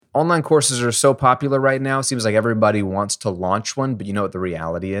Online courses are so popular right now. It seems like everybody wants to launch one, but you know what the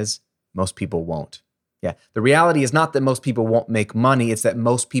reality is? Most people won't. Yeah. The reality is not that most people won't make money. It's that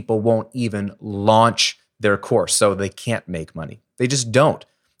most people won't even launch their course. So they can't make money. They just don't.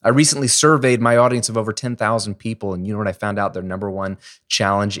 I recently surveyed my audience of over 10,000 people. And you know what I found out their number one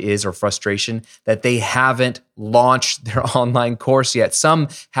challenge is, or frustration? That they haven't launched their online course yet. Some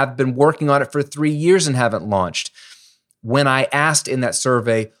have been working on it for 3 years and haven't launched. When I asked in that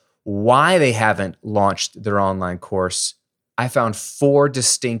survey why they haven't launched their online course, I found 4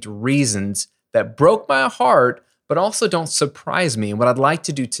 distinct reasons that broke my heart, but also don't surprise me. And what I'd like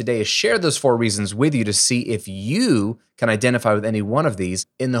to do today is share those 4 reasons with you to see if you can identify with any one of these,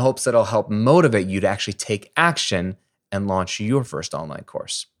 in the hopes that it'll help motivate you to actually take action and launch your first online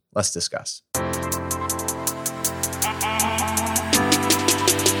course. Let's discuss.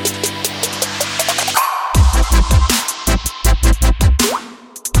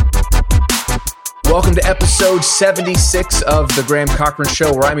 Welcome to episode 76 of The Graham Cochran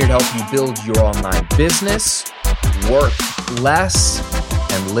Show, where I'm here to help you build your online business, work less,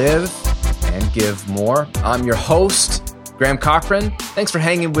 and live and give more. I'm your host, Graham Cochran. Thanks for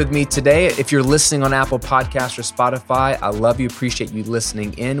hanging with me today. If you're listening on Apple Podcasts or Spotify, I love you, appreciate you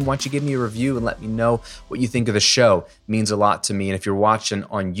listening in. Why don't you give me a review and let me know what you think of the show? It means a lot to me. And if you're watching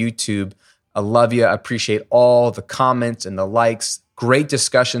on YouTube, I love you. I appreciate all the comments and the likes. Great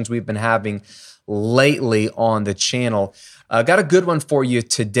discussions we've been having lately on the channel. Got a good one for you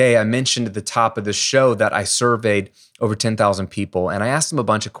today. I mentioned at the top of the show that I surveyed over 10,000 people and I asked them a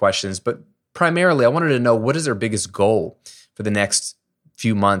bunch of questions, but primarily I wanted to know what is their biggest goal for the next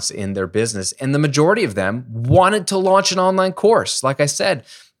few months in their business. And the majority of them wanted to launch an online course. Like I said,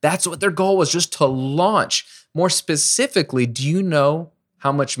 that's what their goal was, just to launch. More specifically, do you know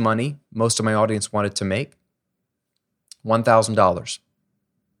how much money most of my audience wanted to make? $1,000.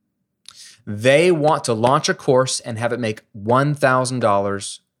 They want to launch a course and have it make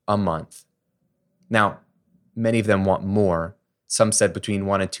 $1,000 a month. Now, many of them want more. Some said between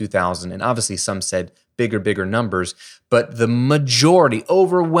 $1,000 and $2,000, and obviously some said bigger numbers. But the majority,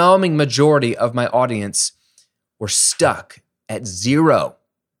 overwhelming majority of my audience were stuck at zero.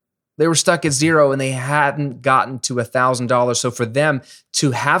 They were stuck at zero and they hadn't gotten to $1,000. So for them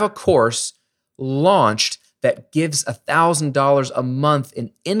to have a course launched that gives $1,000 a month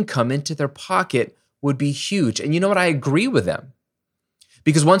in income into their pocket would be huge. And you know what? I agree with them.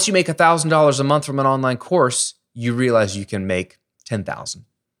 Because once you make $1,000 a month from an online course, you realize you can make $10,000.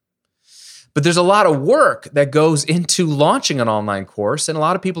 But there's a lot of work that goes into launching an online course, and a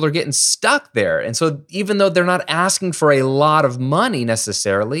lot of people are getting stuck there. And so even though they're not asking for a lot of money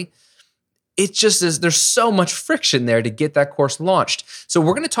necessarily, it just is, there's so much friction there to get that course launched. So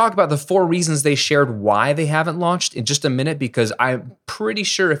we're going to talk about the 4 reasons they shared why they haven't launched in just a minute, because I'm pretty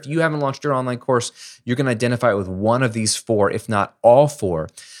sure if you haven't launched your online course, you're going to identify with one of these 4, if not all 4.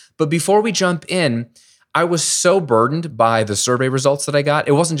 But before we jump in, I was so burdened by the survey results that I got.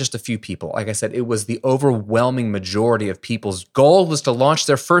 It wasn't just a few people. Like I said, it was the overwhelming majority of people's goal was to launch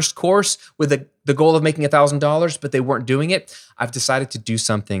their first course with the goal of making $1,000, but they weren't doing it. I've decided to do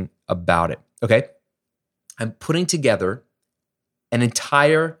something about it, okay? I'm putting together an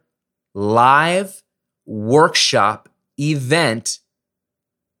entire live workshop event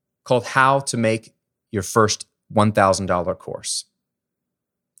called How to Make Your First $1,000 Course.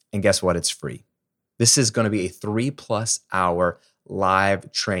 And guess what? It's free. This is going to be a 3+ hour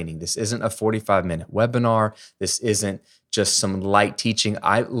live training. This isn't a 45-minute webinar. This isn't just some light teaching.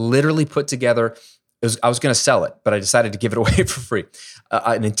 I literally put together, I was going to sell it, but I decided to give it away for free.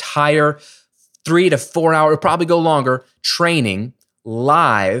 An entire 3 to 4 hour, probably go longer, training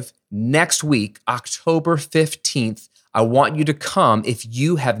live next week, October 15th. I want you to come if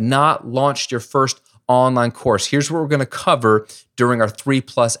you have not launched your first online course. Here's what we're going to cover during our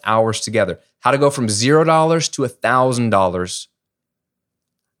 3+ hours together. How to go from $0 to $1,000.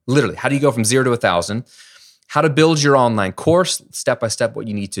 Literally, how do you go from 0 to 1,000? How to build your online course, step-by-step what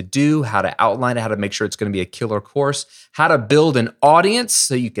you need to do, how to outline it, how to make sure it's going to be a killer course, how to build an audience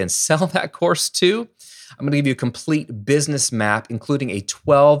so you can sell that course too. I'm going to give you a complete business map, including a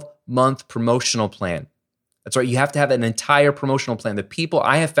 12-month promotional plan. That's right. You have to have an entire promotional plan. The people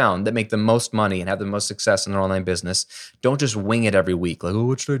I have found that make the most money and have the most success in their online business don't just wing it every week. Like, oh,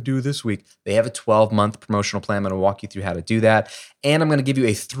 what should I do this week? They have a 12-month promotional plan. I'm going to walk you through how to do that. And I'm going to give you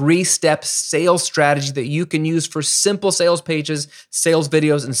a 3-step sales strategy that you can use for simple sales pages, sales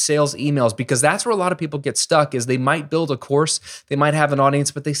videos, and sales emails, because that's where a lot of people get stuck is they might build a course, they might have an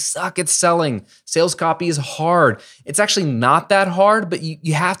audience, but they suck at selling. Sales copy is hard. It's actually not that hard, but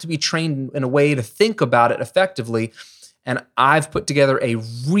you have to be trained in a way to think about it effectively. And I've put together a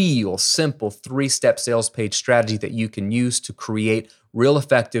real simple 3-step sales page strategy that you can use to create real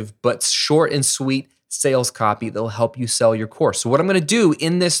effective but short and sweet sales copy that'll help you sell your course. So what I'm going to do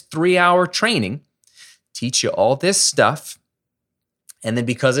in this 3-hour training, teach you all this stuff. And then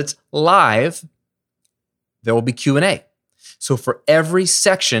because it's live, there will be Q&A. So for every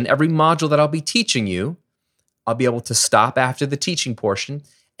section, every module that I'll be teaching you, I'll be able to stop after the teaching portion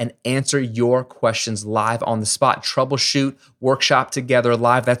and answer your questions live on the spot. Troubleshoot, workshop together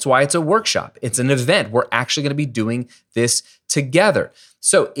live. That's why it's a workshop. It's an event. We're actually going to be doing this together.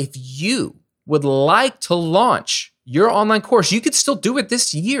 So if you would like to launch your online course, you could still do it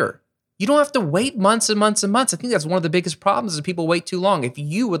this year. You don't have to wait months and months and months. I think that's one of the biggest problems is people wait too long. If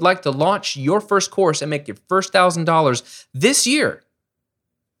you would like to launch your first course and make your first $1,000 this year,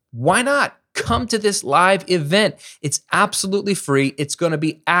 why not? Come to this live event. It's absolutely free. It's going to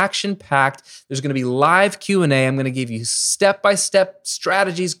be action-packed. There's going to be live Q&A. I'm going to give you step-by-step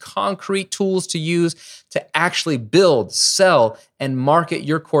strategies, concrete tools to use to actually build, sell, and market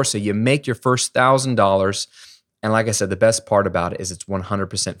your course so you make your first $1,000. And like I said, the best part about it is it's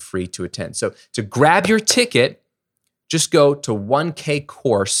 100% free to attend. So to grab your ticket, just go to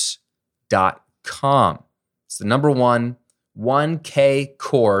 1kcourse.com. It's the number one,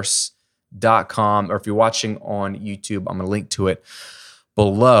 1kcourse.com. Or if you're watching on YouTube, I'm going to link to it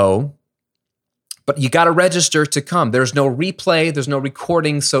below. But you got to register to come. There's no replay, there's no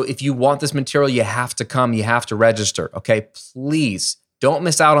recording. So if you want this material, you have to come, you have to register. Okay, please don't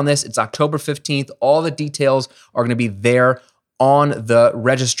miss out on this. It's October 15th. All the details are going to be there on the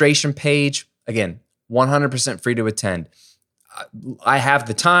registration page. Again, 100% free to attend. I have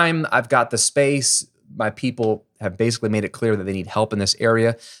the time, I've got the space. My people have basically made it clear that they need help in this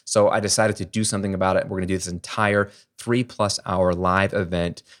area. So I decided to do something about it. We're going to do this entire 3+ hour live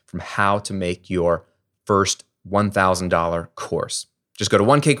event from how to make your first $1,000 course. Just go to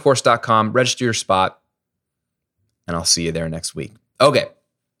 1kcourse.com, register your spot, and I'll see you there next week. Okay.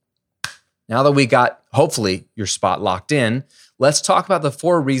 Now that we got, hopefully, your spot locked in, let's talk about the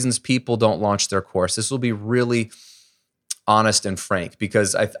 4 reasons people don't launch their course. This will be really honest and frank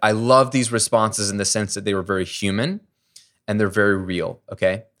because I love these responses in the sense that they were very human and they're very real,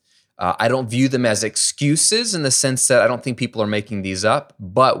 okay? I don't view them as excuses in the sense that I don't think people are making these up,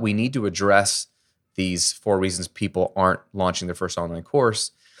 but we need to address these 4 reasons people aren't launching their first online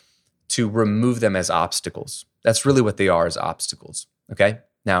course to remove them as obstacles. That's really what they are, as obstacles, okay?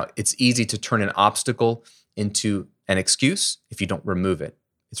 Now, it's easy to turn an obstacle into an excuse if you don't remove it.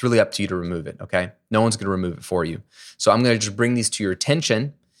 It's really up to you to remove it, okay? No one's going to remove it for you. So I'm going to just bring these to your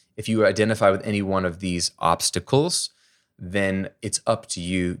attention. If you identify with any one of these obstacles, then it's up to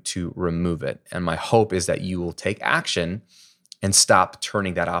you to remove it. And my hope is that you will take action and stop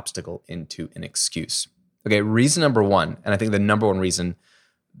turning that obstacle into an excuse. Okay, reason number 1, and I think the number 1 reason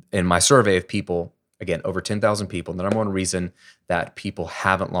in my survey of people, again, over 10,000 people, the number 1 reason that people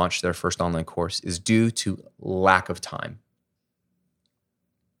haven't launched their first online course is due to lack of time.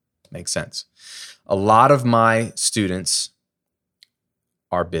 Makes sense. A lot of my students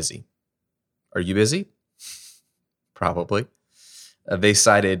are busy. Are you busy? Probably. They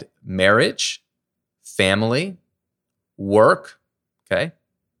cited marriage, family, work, okay,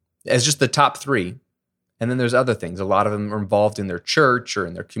 as just the top 3. And then there's other things. A lot of them are involved in their church or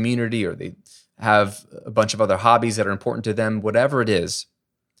in their community, or they have a bunch of other hobbies that are important to them, whatever it is.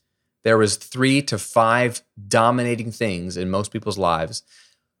 There was 3 to 5 dominating things in most people's lives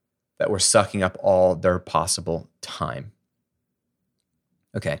that were sucking up all their possible time.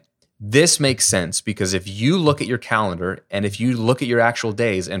 Okay, this makes sense because if you look at your calendar and if you look at your actual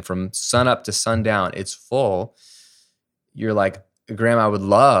days and from sun up to sundown, it's full, you're like, Graham, I would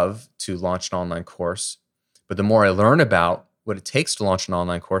love to launch an online course, but the more I learn about what it takes to launch an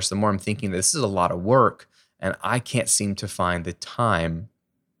online course, the more I'm thinking that this is a lot of work and I can't seem to find the time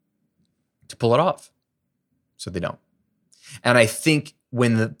to pull it off. So they don't. And I think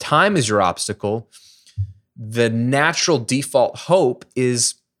when the time is your obstacle, the natural default hope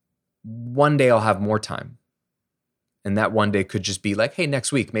is one day I'll have more time. And that one day could just be like, hey,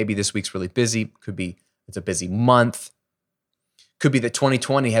 next week, maybe this week's really busy. Could be it's a busy month. Could be that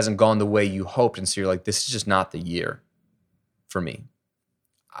 2020 hasn't gone the way you hoped. And so you're like, this is just not the year for me.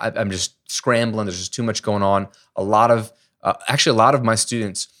 I'm just scrambling. There's just too much going on. A lot of my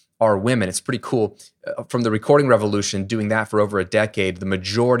students are women. It's pretty cool. From the recording revolution, doing that for over a decade, the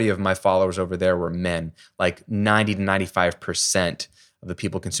majority of my followers over there were men. Like 90 to 95% of the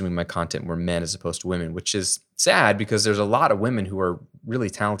people consuming my content were men as opposed to women, which is sad because there's a lot of women who are really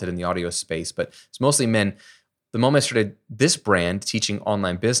talented in the audio space, but it's mostly men. The moment I started this brand, teaching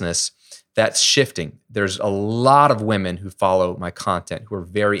online business, That's shifting. There's a lot of women who follow my content who are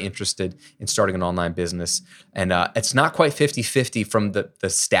very interested in starting an online business. And it's not quite 50-50 from the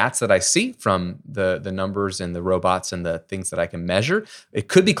stats that I see from the numbers and the robots and the things that I can measure. It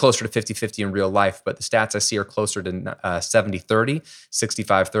could be closer to 50-50 in real life, but the stats I see are closer to 70-30,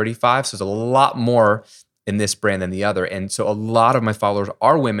 65-35. So there's a lot more in this brand than the other. And so a lot of my followers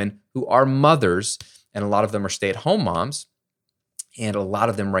are women who are mothers, and a lot of them are stay-at-home moms. And a lot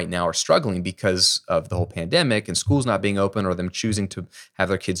of them right now are struggling because of the whole pandemic and schools not being open, or them choosing to have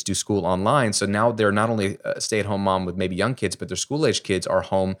their kids do school online. So now they're not only a stay-at-home mom with maybe young kids, but their school-age kids are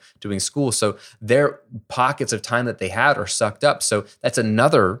home doing school. So their pockets of time that they had are sucked up. So that's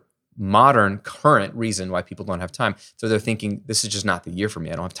another modern current reason why people don't have time. So they're thinking, this is just not the year for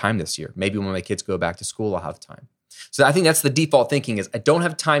me. I don't have time this year. Maybe when my kids go back to school, I'll have time. So I think that's the default thinking is, I don't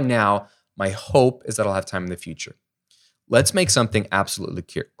have time now. My hope is that I'll have time in the future. Let's make something absolutely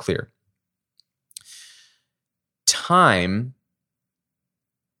clear. Time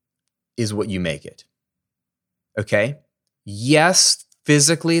is what you make it. Okay? Yes,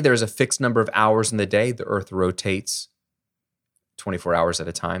 physically, there's a fixed number of hours in the day. The earth rotates 24 hours at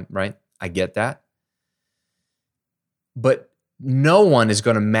a time, right? I get that. But no one is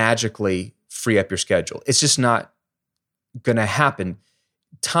going to magically free up your schedule. It's just not going to happen.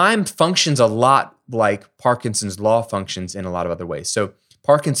 Time functions a lot like Parkinson's law functions in a lot of other ways. So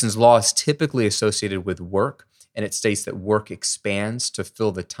Parkinson's law is typically associated with work, and it states that work expands to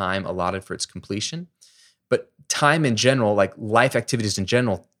fill the time allotted for its completion. But time in general, like life activities in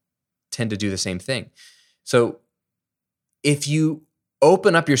general, tend to do the same thing. So if you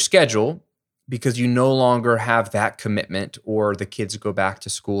open up your schedule because you no longer have that commitment, or the kids go back to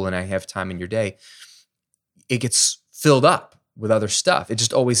school and I have time in your day, it gets filled up with other stuff. It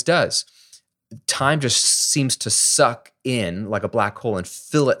just always does. Time just seems to suck in like a black hole and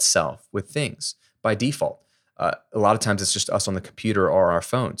fill itself with things by default. A lot of times it's just us on the computer or our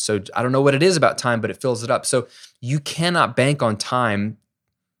phone. So I don't know what it is about time, but it fills it up. So you cannot bank on time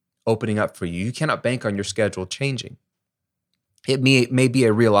opening up for you. You cannot bank on your schedule changing. It may be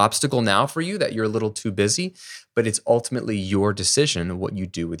a real obstacle now for you that you're a little too busy, but it's ultimately your decision what you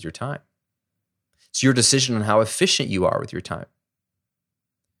do with your time. It's your decision on how efficient you are with your time.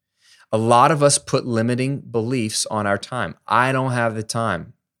 A lot of us put limiting beliefs on our time. I don't have the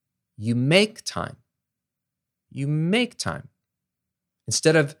time. You make time. You make time.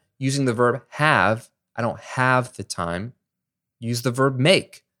 Instead of using the verb have, I don't have the time, use the verb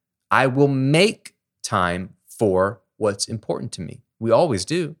make. I will make time for what's important to me. We always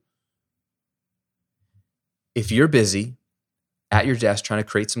do. If you're busy at your desk trying to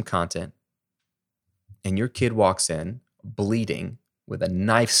create some content, and your kid walks in bleeding with a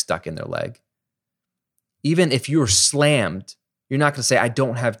knife stuck in their leg, even if you're slammed, you're not going to say, I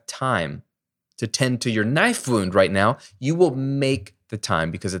don't have time to tend to your knife wound right now. You will make the time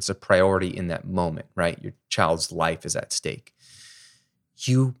because it's a priority in that moment, right? Your child's life is at stake.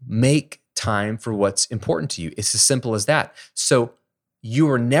 You make time for what's important to you. It's as simple as that. So you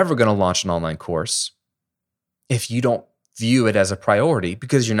are never going to launch an online course if you don't view it as a priority,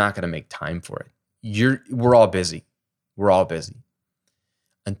 because you're not going to make time for it. We're all busy. We're all busy.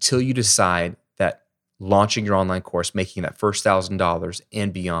 Until you decide that launching your online course, making that first $1,000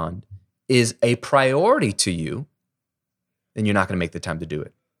 and beyond is a priority to you, then you're not going to make the time to do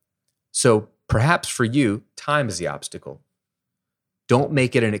it. So perhaps for you, time is the obstacle. Don't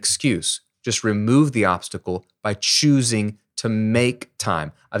make it an excuse. Just remove the obstacle by choosing to make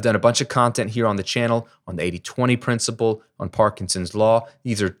time. I've done a bunch of content here on the channel on the 80-20 principle, on Parkinson's law.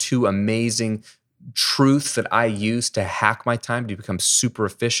 These are two amazing truths that I use to hack my time to become super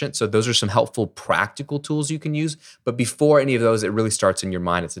efficient. So those are some helpful practical tools you can use. But before any of those, it really starts in your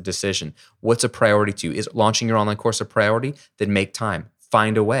mind. It's a decision. What's a priority to you? Is launching your online course a priority? Then make time.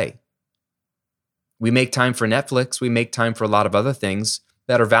 Find a way. We make time for Netflix. We make time for a lot of other things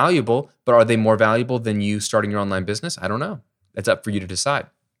that are valuable, but are they more valuable than you starting your online business? I don't know. That's up for you to decide.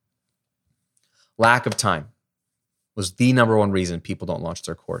 Lack of time was the number one reason people don't launch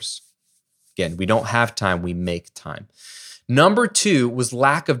their course. Again, we don't have time, we make time. Number two was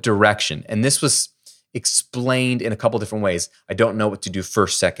lack of direction. And this was explained in a couple different ways. I don't know what to do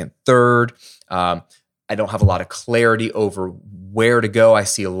first, second, third. I don't have a lot of clarity over where to go. I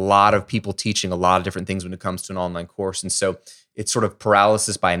see a lot of people teaching a lot of different things when it comes to an online course. And so it's sort of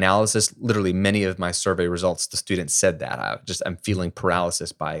paralysis by analysis. Literally, many of my survey results, the students said that. I'm feeling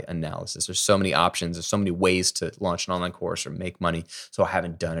paralysis by analysis. There's so many options. There's so many ways to launch an online course or make money. So I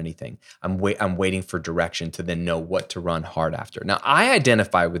haven't done anything. I'm waiting for direction to then know what to run hard after. Now, I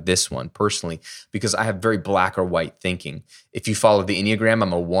identify with this one personally because I have very black or white thinking. If you follow the Enneagram,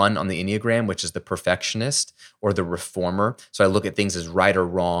 I'm a 1 on the Enneagram, which is the perfectionist or the reformer. So I look at things as right or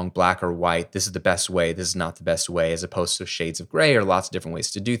wrong, black or white. This is the best way. This is not the best way, as opposed to shades of gray or lots of different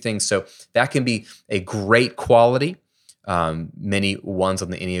ways to do things. So that can be a great quality. Many 1s on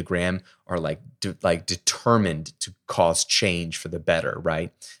the Enneagram are like determined to cause change for the better,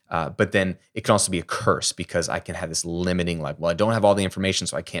 right? But then it can also be a curse because I can have this limiting, like, well, I don't have all the information,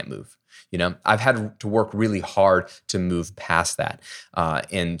 so I can't move. I've had to work really hard to move past that.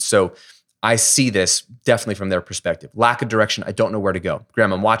 And so I see this definitely from their perspective. Lack of direction. I don't know where to go.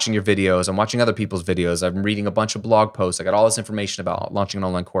 Graham, I'm watching your videos. I'm watching other people's videos. I'm reading a bunch of blog posts. I got all this information about launching an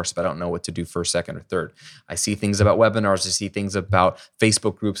online course, but I don't know what to do first, second, or third. I see things about webinars. I see things about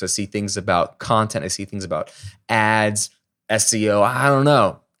Facebook groups. I see things about content. I see things about ads, SEO. I don't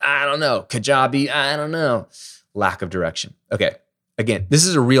know. Kajabi. I don't know. Lack of direction. Okay. Again, this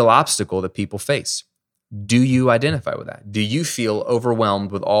is a real obstacle that people face. Do you identify with that? Do you feel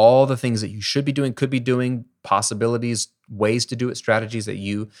overwhelmed with all the things that you should be doing, could be doing, possibilities, ways to do it, strategies that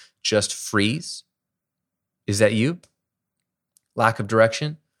you just freeze? Is that you? Lack of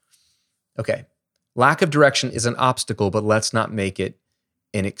direction? Okay. Lack of direction is an obstacle, but let's not make it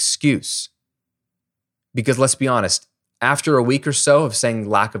an excuse. Because let's be honest, after a week or so of saying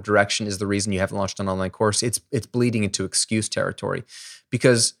lack of direction is the reason you haven't launched an online course, it's bleeding into excuse territory,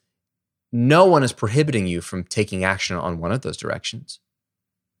 because no one is prohibiting you from taking action on one of those directions.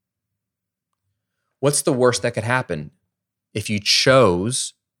 What's the worst that could happen if you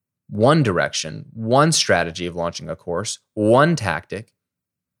chose one direction, one strategy of launching a course, one tactic,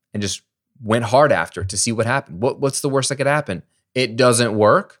 and just went hard after it to see what happened? What's the worst that could happen? It doesn't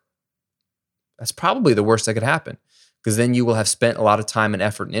work? That's probably the worst that could happen, because then you will have spent a lot of time and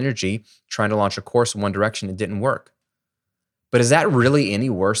effort and energy trying to launch a course in one direction and it didn't work. But is that really any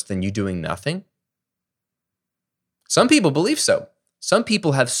worse than you doing nothing? Some people believe so. Some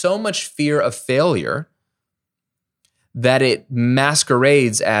people have so much fear of failure that it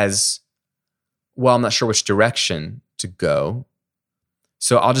masquerades as, well, I'm not sure which direction to go,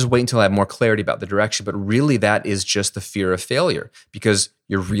 so I'll just wait until I have more clarity about the direction. But really, that is just the fear of failure, because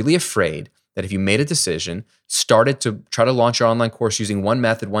you're really afraid that if you made a decision, started to try to launch your online course using one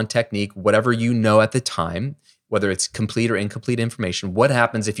method, one technique, whatever you know at the time, whether it's complete or incomplete information, what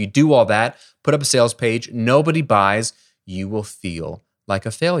happens if you do all that, put up a sales page, nobody buys, you will feel like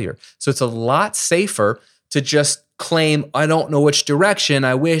a failure. So it's a lot safer to just claim, I don't know which direction,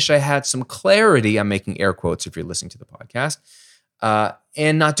 I wish I had some clarity, I'm making air quotes if you're listening to the podcast,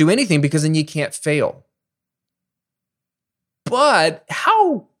 and not do anything, because then you can't fail. But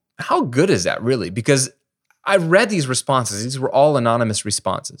how good is that really? Because I read these responses. These were all anonymous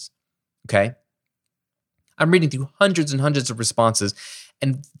responses, okay? I'm reading through hundreds and hundreds of responses,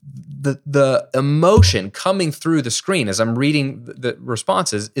 and the emotion coming through the screen as I'm reading the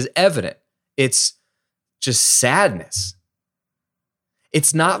responses is evident. It's just sadness.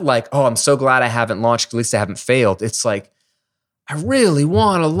 It's not like, oh, I'm so glad I haven't launched, at least I haven't failed. It's like, I really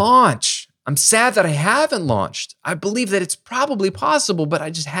want to launch. I'm sad that I haven't launched. I believe that it's probably possible, but I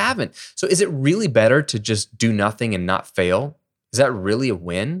just haven't. So is it really better to just do nothing and not fail? Is that really a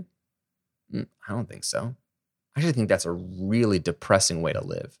win? I don't think so. I actually think that's a really depressing way to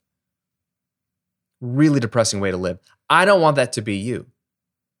live. Really depressing way to live. I don't want that to be you.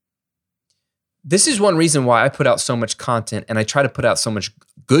 This is one reason why I put out so much content, and I try to put out so much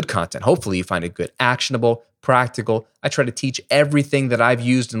good content. Hopefully you find it good, actionable, practical. I try to teach everything that I've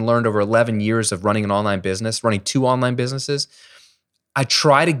used and learned over 11 years of running an online business, running 2 online businesses. I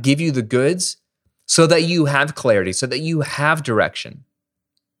try to give you the goods so that you have clarity, so that you have direction.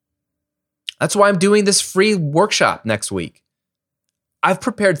 That's why I'm doing this free workshop next week. I've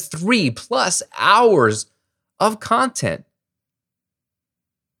prepared 3+ hours of content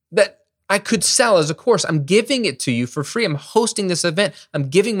that I could sell as a course. I'm giving it to you for free. I'm hosting this event. I'm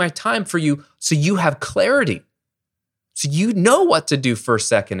giving my time for you so you have clarity, so you know what to do first,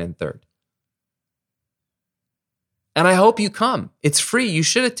 second, and third. And I hope you come. It's free. You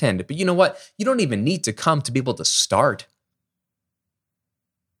should attend it. But you know what? You don't even need to come to be able to start.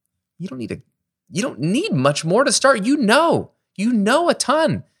 You don't need much more to start. You know a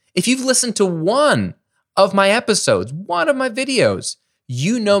ton. If you've listened to one of my episodes, one of my videos,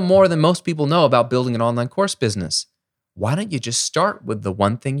 you know more than most people know about building an online course business. Why don't you just start with the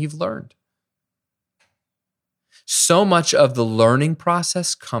one thing you've learned? So much of the learning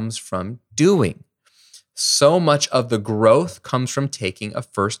process comes from doing. So much of the growth comes from taking a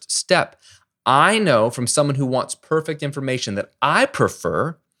first step. I know from someone who wants perfect information that I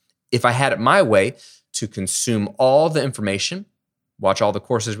prefer, if I had it my way, to consume all the information, watch all the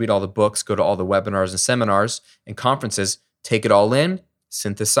courses, read all the books, go to all the webinars and seminars and conferences, take it all in,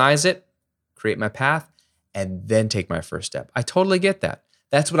 synthesize it, create my path, and then take my first step. I totally get that.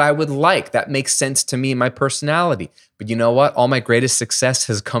 That's what I would like. That makes sense to me and my personality. But you know what? All my greatest success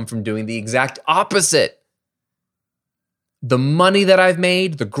has come from doing the exact opposite. The money that I've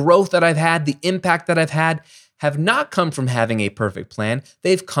made, the growth that I've had, the impact that I've had have not come from having a perfect plan.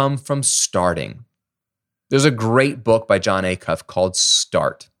 They've come from starting. There's a great book by Jon Acuff called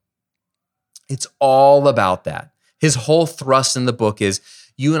Start. It's all about that. His whole thrust in the book is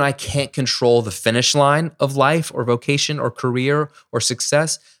you and I can't control the finish line of life or vocation or career or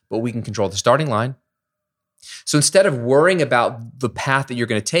success, but we can control the starting line. So instead of worrying about the path that you're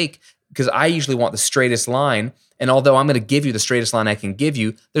going to take, because I usually want the straightest line, and although I'm going to give you the straightest line I can give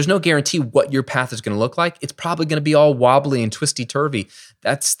you, there's no guarantee what your path is going to look like. It's probably going to be all wobbly and twisty-turvy.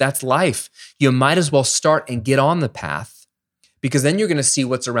 That's life. You might as well start and get on the path, because then you're going to see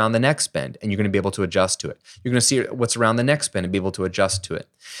what's around the next bend and you're going to be able to adjust to it. You're going to see what's around the next bend and be able to adjust to it.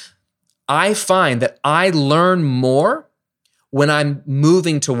 I find that I learn more when I'm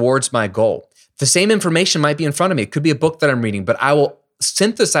moving towards my goal. The same information might be in front of me. It could be a book that I'm reading, but I will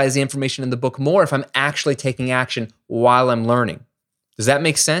synthesize the information in the book more if I'm actually taking action while I'm learning. Does that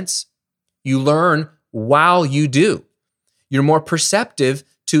make sense? You learn while you do. You're more perceptive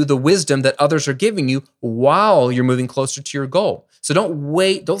to the wisdom that others are giving you while you're moving closer to your goal. So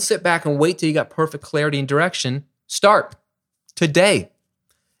don't sit back and wait till you got perfect clarity and direction. Start today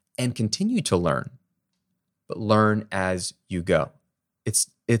and continue to learn, but learn as you go. It's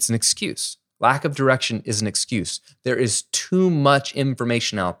an excuse. Lack of direction is an excuse. There is too much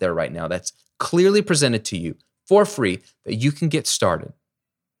information out there right now that's clearly presented to you for free that you can get started.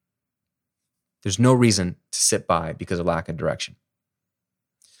 There's no reason to sit by because of lack of direction.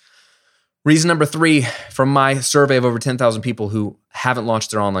 Reason number 3 from my survey of over 10,000 people who haven't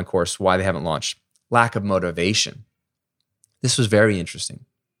launched their online course, why they haven't launched: lack of motivation. This was very interesting.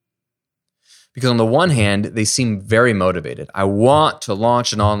 Because on the one hand, they seem very motivated. I want to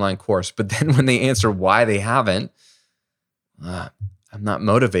launch an online course, but then when they answer why they haven't, I'm not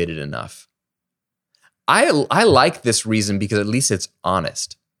motivated enough. I like this reason because at least it's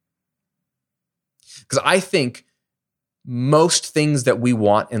honest. Because I think most things that we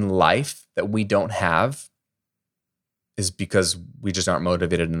want in life that we don't have is because we just aren't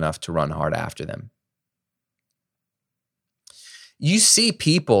motivated enough to run hard after them. You see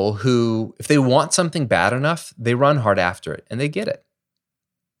people who, if they want something bad enough, they run hard after it and they get it.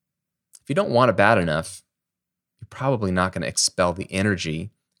 If you don't want it bad enough, you're probably not going to expel the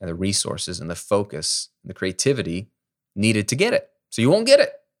energy and the resources and the focus and the creativity needed to get it. So you won't get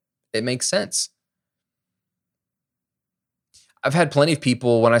it. It makes sense. I've had plenty of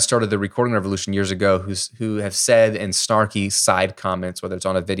people when I started the Recording Revolution years ago who have said in snarky side comments, whether it's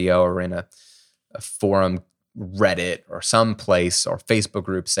on a video or in a forum, Reddit or some place or Facebook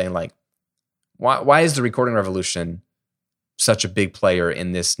group, saying like, why is the Recording Revolution such a big player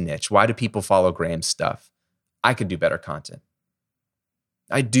in this niche? Why do people follow Graham's stuff? I could do better content.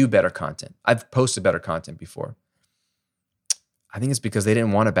 I do better content. I've posted better content before. I think it's because they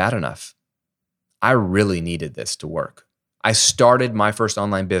didn't want it bad enough. I really needed this to work. I started my first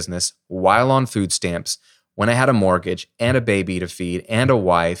online business while on food stamps, when I had a mortgage and a baby to feed and a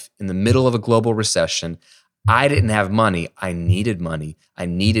wife in the middle of a global recession. I didn't have money. I needed money. I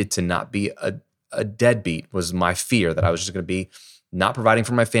needed to not be a deadbeat, was my fear, that I was just going to be not providing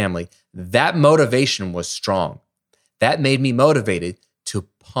for my family. That motivation was strong. That made me motivated to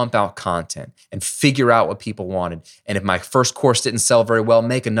pump out content and figure out what people wanted. And if my first course didn't sell very well,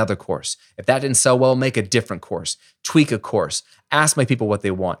 make another course. If that didn't sell well, make a different course, tweak a course, ask my people what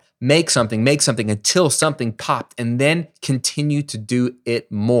they want, make something until something popped, and then continue to do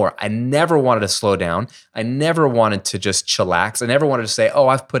it more. I never wanted to slow down. I never wanted to just chillax. I never wanted to say, oh,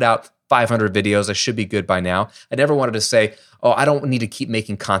 I've put out 500 videos. I should be good by now. I never wanted to say, oh, I don't need to keep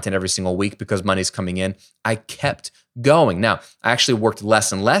making content every single week because money's coming in. I kept going. Now, I actually worked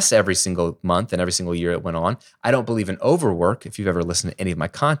less and less every single month and every single year it went on. I don't believe in overwork. If you've ever listened to any of my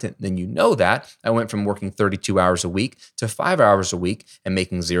content, then you know that. I went from working 32 hours a week to 5 hours a week and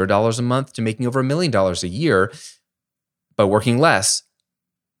making $0 a month to making over $1 million a year by working less.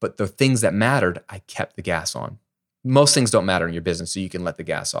 But the things that mattered, I kept the gas on. Most things don't matter in your business, so you can let the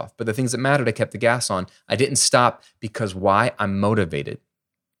gas off. But the things that mattered, I kept the gas on. I didn't stop because why? I'm motivated.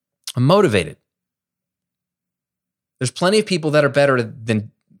 I'm motivated. There's plenty of people that are better than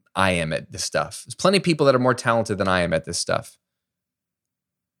I am at this stuff. There's plenty of people that are more talented than I am at this stuff.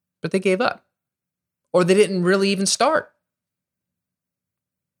 But they gave up. Or they didn't really even start.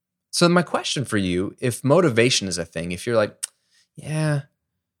 So my question for you, if motivation is a thing, if you're like, yeah,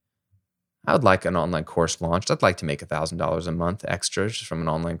 I would like an online course launched. I'd like to make $1,000 a month extra just from an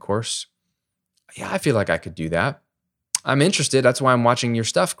online course. Yeah, I feel like I could do that. I'm interested. That's why I'm watching your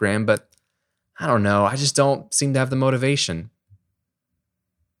stuff, Graham, but I don't know. I just don't seem to have the motivation.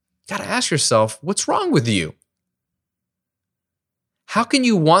 You got to ask yourself, what's wrong with you? How can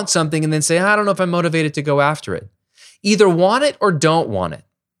you want something and then say, I don't know if I'm motivated to go after it? Either want it or don't want it.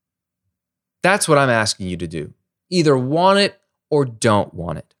 That's what I'm asking you to do. Either want it or don't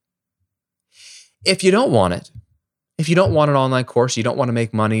want it. If you don't want it, if you don't want an online course, you don't want to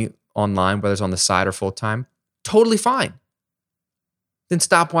make money online, whether it's on the side or full time, totally fine. Then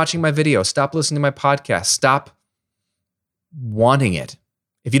stop watching my videos, stop listening to my podcast, stop wanting it.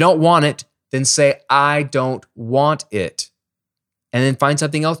 If you don't want it, then say, I don't want it. And then find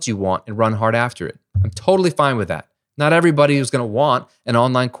something else you want and run hard after it. I'm totally fine with that. Not everybody is going to want an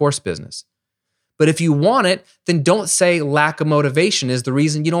online course business. But if you want it, then don't say lack of motivation is the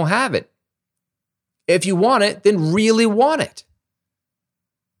reason you don't have it. If you want it, then really want it.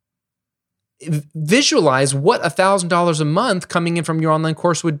 Visualize what $1,000 a month coming in from your online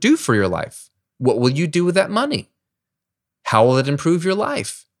course would do for your life. What will you do with that money? How will it improve your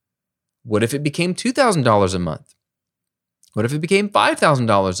life? What if it became $2,000 a month? What if it became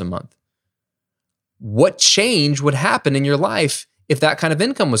 $5,000 a month? What change would happen in your life if that kind of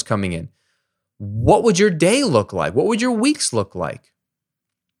income was coming in? What would your day look like? What would your weeks look like?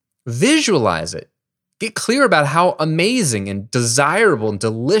 Visualize it. Get clear about how amazing and desirable and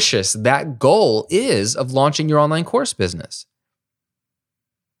delicious that goal is of launching your online course business.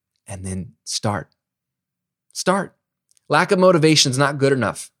 And then start. Start. Lack of motivation is not good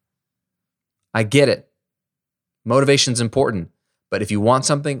enough. I get it. Motivation is important, but if you want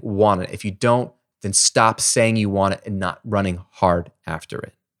something, want it. If you don't, then stop saying you want it and not running hard after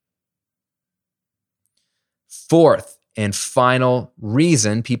it. Fourth and final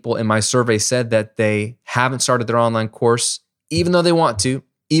reason people in my survey said that they haven't started their online course, even though they want to,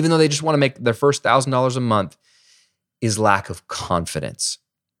 even though they just want to make their first $1,000 a month, is lack of confidence.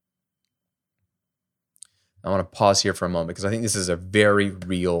 I want to pause here for a moment because I think this is a very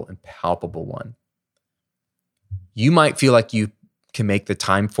real and palpable one. You might feel like you can make the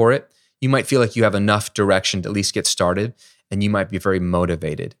time for it. You might feel like you have enough direction to at least get started, and you might be very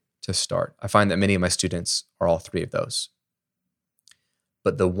motivated to start. I find that many of my students are all three of those.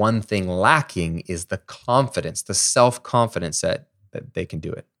 But the one thing lacking is the confidence, the self-confidence that they can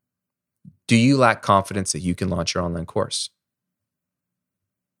do it. Do you lack confidence that you can launch your online course?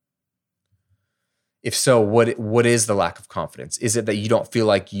 If so, what is the lack of confidence? Is it that you don't feel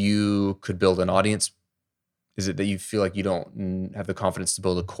like you could build an audience? Is it that you feel like you don't have the confidence to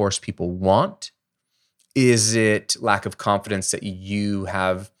build a course people want? Is it lack of confidence that you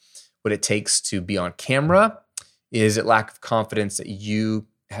have what it takes to be on camera? Is it lack of confidence that you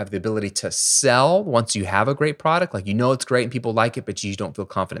have the ability to sell once you have a great product? Like you know it's great and people like it, but you don't feel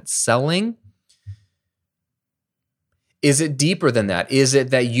confident selling? Is it deeper than that? Is it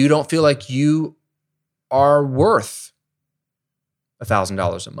that you don't feel like you are worth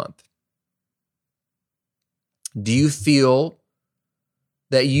 $1,000 a month? Do you feel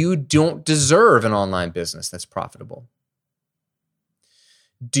that you don't deserve an online business that's profitable?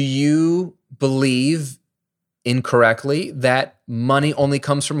 Do you believe incorrectly that money only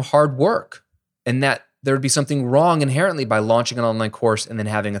comes from hard work and that there would be something wrong inherently by launching an online course and then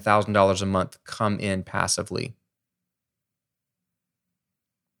having $1,000 a month come in passively?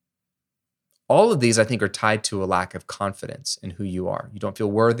 All of these, I think, are tied to a lack of confidence in who you are. You don't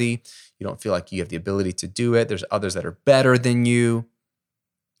feel worthy. You don't feel like you have the ability to do it. There's others that are better than you.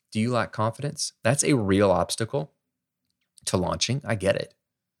 Do you lack confidence? That's a real obstacle to launching. I get it.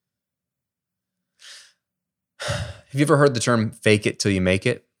 Have you ever heard the term fake it till you make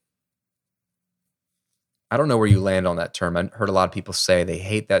it? I don't know where you land on that term. I heard a lot of people say they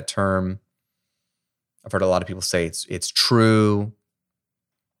hate that term. I've heard a lot of people say it's true.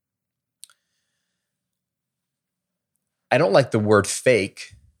 I don't like the word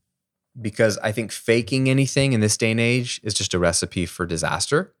fake because I think faking anything in this day and age is just a recipe for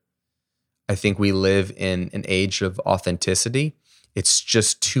disaster. I think we live in an age of authenticity. It's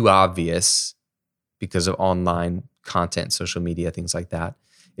just too obvious because of online content, social media, things like that.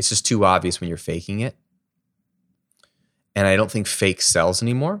 It's just too obvious when you're faking it. And I don't think fake sells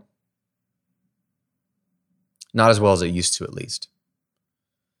anymore. Not as well as it used to, at least.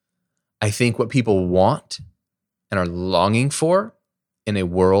 I think what people want and are longing for in a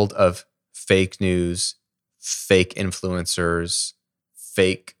world of fake news, fake influencers,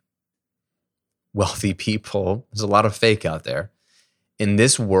 fake wealthy people. There's a lot of fake out there. In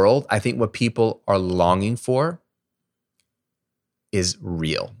this world, I think what people are longing for is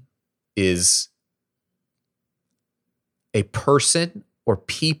real, is a person or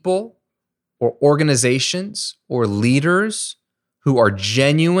people or organizations or leaders who are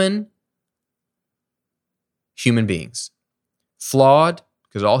genuine human beings. Flawed,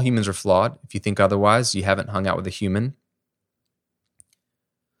 because all humans are flawed. If you think otherwise, you haven't hung out with a human.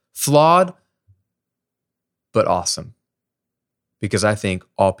 Flawed, but awesome. Because I think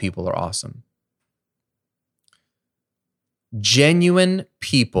all people are awesome. Genuine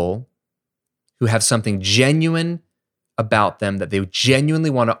people who have something genuine about them that they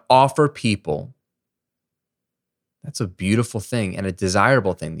genuinely want to offer people. That's a beautiful thing and a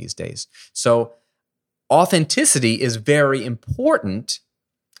desirable thing these days. So authenticity is very important,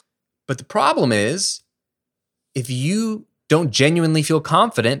 but the problem is if you don't genuinely feel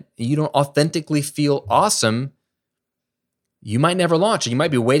confident, you don't authentically feel awesome, you might never launch. You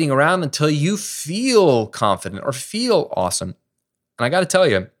might be waiting around until you feel confident or feel awesome. And I got to tell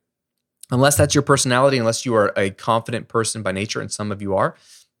you, unless that's your personality, unless you are a confident person by nature, and some of you are,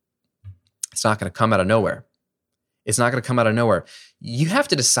 it's not going to come out of nowhere. It's not going to come out of nowhere. You have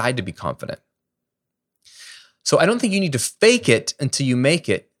to decide to be confident. So I don't think you need to fake it until you make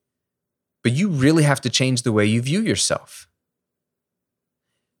it, but you really have to change the way you view yourself.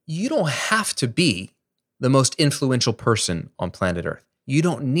 You don't have to be the most influential person on planet Earth. You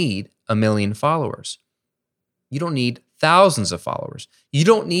don't need 1 million followers. You don't need thousands of followers. You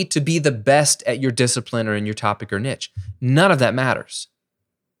don't need to be the best at your discipline or in your topic or niche. None of that matters.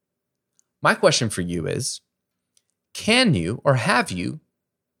 My question for you is, can you or have you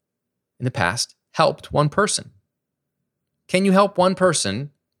in the past helped one person? Can you help one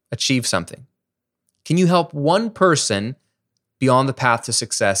person achieve something? Can you help one person be on the path to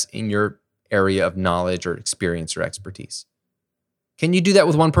success in your area of knowledge or experience or expertise? Can you do that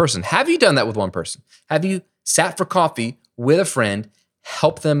with one person? Have you done that with one person? Have you sat for coffee with a friend,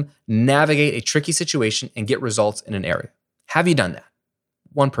 help them navigate a tricky situation and get results in an area? Have you done that?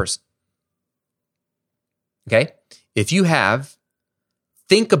 One person. Okay? If you have,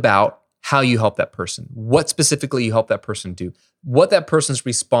 think about how you help that person, what specifically you help that person do, what that person's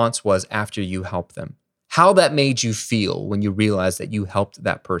response was after you helped them, how that made you feel when you realized that you helped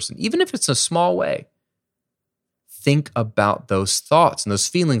that person, even if it's a small way. Think about those thoughts and those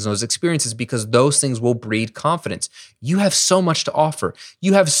feelings and those experiences, because those things will breed confidence. You have so much to offer.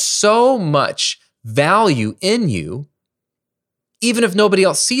 You have so much value in you. Even if nobody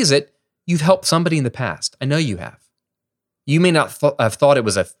else sees it, you've helped somebody in the past. I know you have. You may not have thought it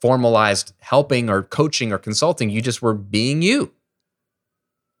was a formalized helping or coaching or consulting. You just were being you.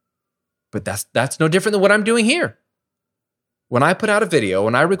 But that's no different than what I'm doing here. When I put out a video,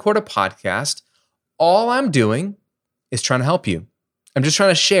 when I record a podcast, all I'm doing is trying to help you. I'm just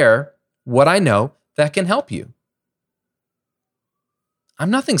trying to share what I know that can help you. I'm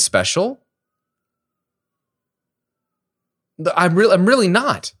nothing special. I'm really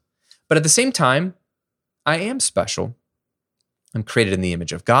not. But at the same time, I am special. I'm created in the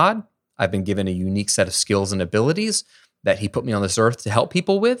image of God. I've been given a unique set of skills and abilities that He put me on this earth to help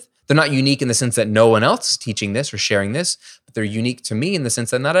people with. They're not unique in the sense that no one else is teaching this or sharing this, but they're unique to me in the sense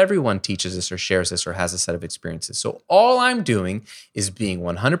that not everyone teaches this or shares this or has a set of experiences. So all I'm doing is being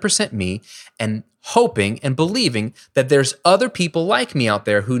 100% me and hoping and believing that there's other people like me out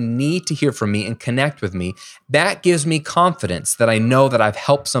there who need to hear from me and connect with me. That gives me confidence that I know that I've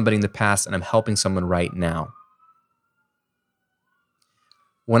helped somebody in the past and I'm helping someone right now.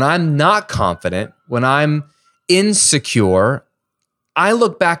 When I'm not confident, when I'm insecure, I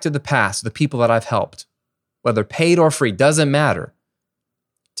look back to the past, the people that I've helped, whether paid or free, doesn't matter,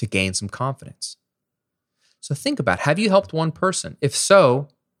 to gain some confidence. So think about, have you helped one person? If so,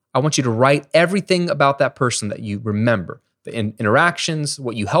 I want you to write everything about that person that you remember, the interactions,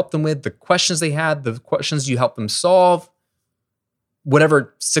 what you helped them with, the questions they had, the questions you helped them solve,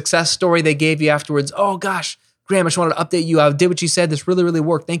 whatever success story they gave you afterwards. Oh gosh, Graham, I just wanted to update you. I did what you said. This really, really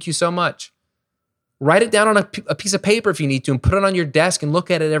worked. Thank you so much. Write it down on a piece of paper if you need to, and put it on your desk and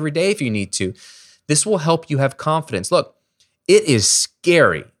look at it every day if you need to. This will help you have confidence. Look, it is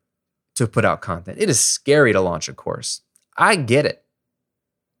scary to put out content. It is scary to launch a course. I get it.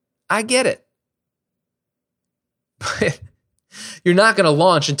 But you're not going to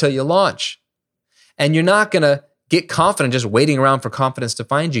launch until you launch. And you're not going to get confident just waiting around for confidence to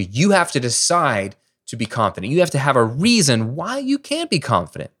find you. You have to decide to be confident. You have to have a reason why you can't be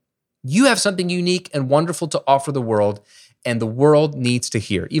confident. You have something unique and wonderful to offer the world, and the world needs to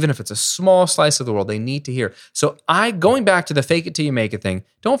hear. Even if it's a small slice of the world, they need to hear. So going back to the fake it till you make it thing,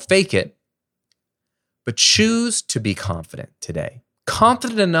 don't fake it, but choose to be confident today.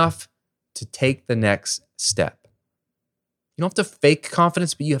 Confident enough to take the next step. You don't have to fake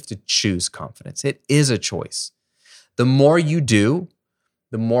confidence, but you have to choose confidence. It is a choice. The more you do,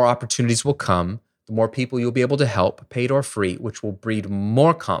 the more opportunities will come, the more people you'll be able to help, paid or free, which will breed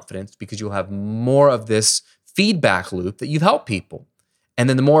more confidence because you'll have more of this feedback loop that you've helped people. And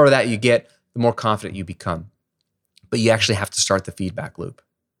then the more of that you get, the more confident you become. But you actually have to start the feedback loop.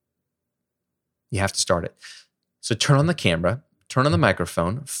 You have to start it. So turn on the camera, turn on the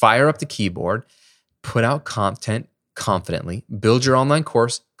microphone, fire up the keyboard, put out content confidently, build your online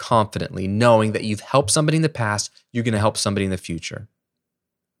course confidently, knowing that you've helped somebody in the past, you're going to help somebody in the future.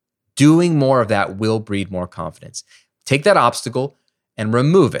 Doing more of that will breed more confidence. Take that obstacle and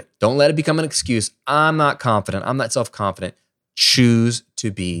remove it. Don't let it become an excuse. I'm not confident. I'm not self-confident. Choose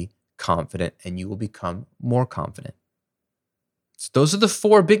to be confident and you will become more confident. So those are the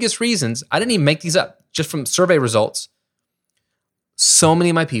 4 biggest reasons. I didn't even make these up, just from survey results. So many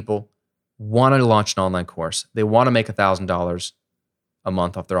of my people want to launch an online course. They want to make $1,000 a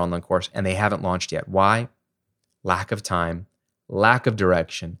month off their online course and they haven't launched yet. Why? Lack of time, lack of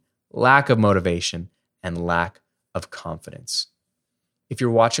direction, lack of motivation, and lack of confidence. If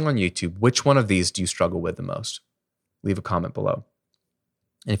you're watching on YouTube, which one of these do you struggle with the most? Leave a comment below.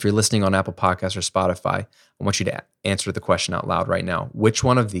 And if you're listening on Apple Podcasts or Spotify, I want you to answer the question out loud right now. Which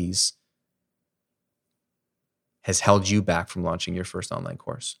one of these has held you back from launching your first online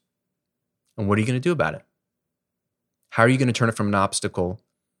course? And what are you going to do about it? How are you going to turn it from an obstacle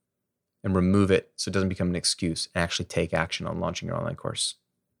and remove it so it doesn't become an excuse and actually take action on launching your online course?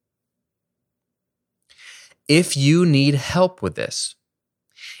 If you need help with this,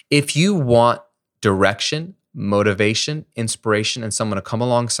 if you want direction, motivation, inspiration, and someone to come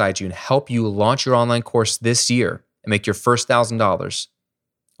alongside you and help you launch your online course this year and make your first $1,000,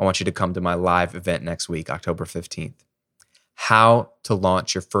 I want you to come to my live event next week, October 15th. How to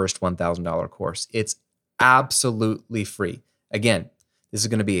launch your first $1,000 course. It's absolutely free. Again, this is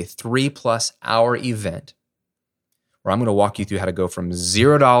going to be a 3+ hour event where I'm going to walk you through how to go from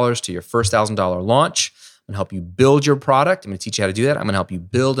 $0 to your first $1,000 launch. I'm going to help you build your product. I'm going to teach you how to do that. I'm going to help you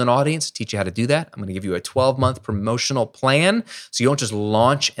build an audience, teach you how to do that. I'm going to give you a 12-month promotional plan so you don't just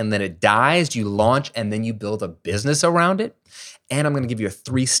launch and then it dies. You launch and then you build a business around it. And I'm going to give you a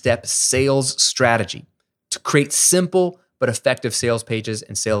 3-step sales strategy to create simple but effective sales pages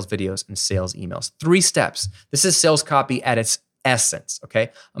and sales videos and sales emails. 3 steps. This is sales copy at its essence,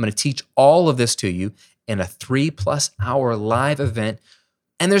 okay? I'm going to teach all of this to you in a 3+ hour live event.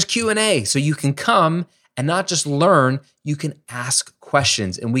 And there's Q&A, so you can come and not just learn, you can ask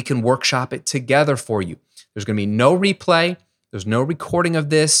questions and we can workshop it together for you. There's going to be no replay. There's no recording of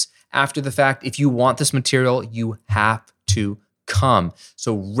this after the fact. If you want this material, you have to come.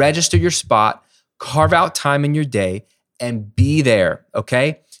 So register your spot, carve out time in your day, and be there,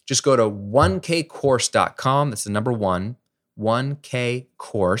 okay? Just go to 1kcourse.com. That's the number 1,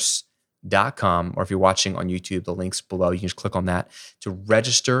 1kcourse.com. Or if you're watching on YouTube, the link's below. You can just click on that to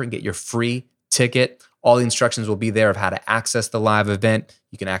register and get your free ticket. All the instructions will be there of how to access the live event.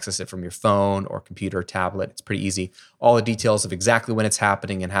 You can access it from your phone or computer or tablet. It's pretty easy. All the details of exactly when it's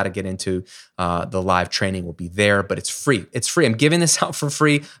happening and how to get into the live training will be there, but it's free. It's free. I'm giving this out for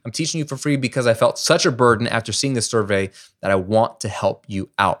free. I'm teaching you for free because I felt such a burden after seeing this survey that I want to help you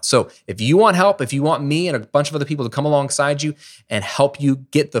out. So if you want help, if you want me and a bunch of other people to come alongside you and help you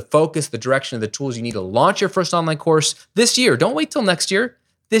get the focus, the direction, and the tools you need to launch your first online course this year, don't wait till next year,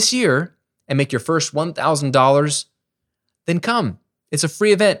 this year, and make your first $1,000, then come. It's a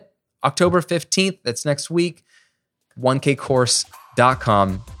free event, October 15th. That's next week,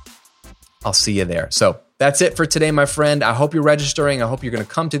 1kcourse.com. I'll see you there. So that's it for today, my friend. I hope you're registering. I hope you're going to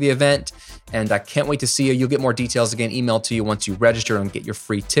come to the event, and I can't wait to see you. You'll get more details again emailed to you once you register and get your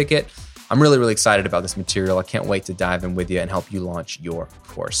free ticket. I'm really, really excited about this material. I can't wait to dive in with you and help you launch your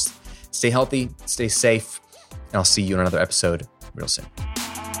course. Stay healthy, stay safe, and I'll see you in another episode real soon.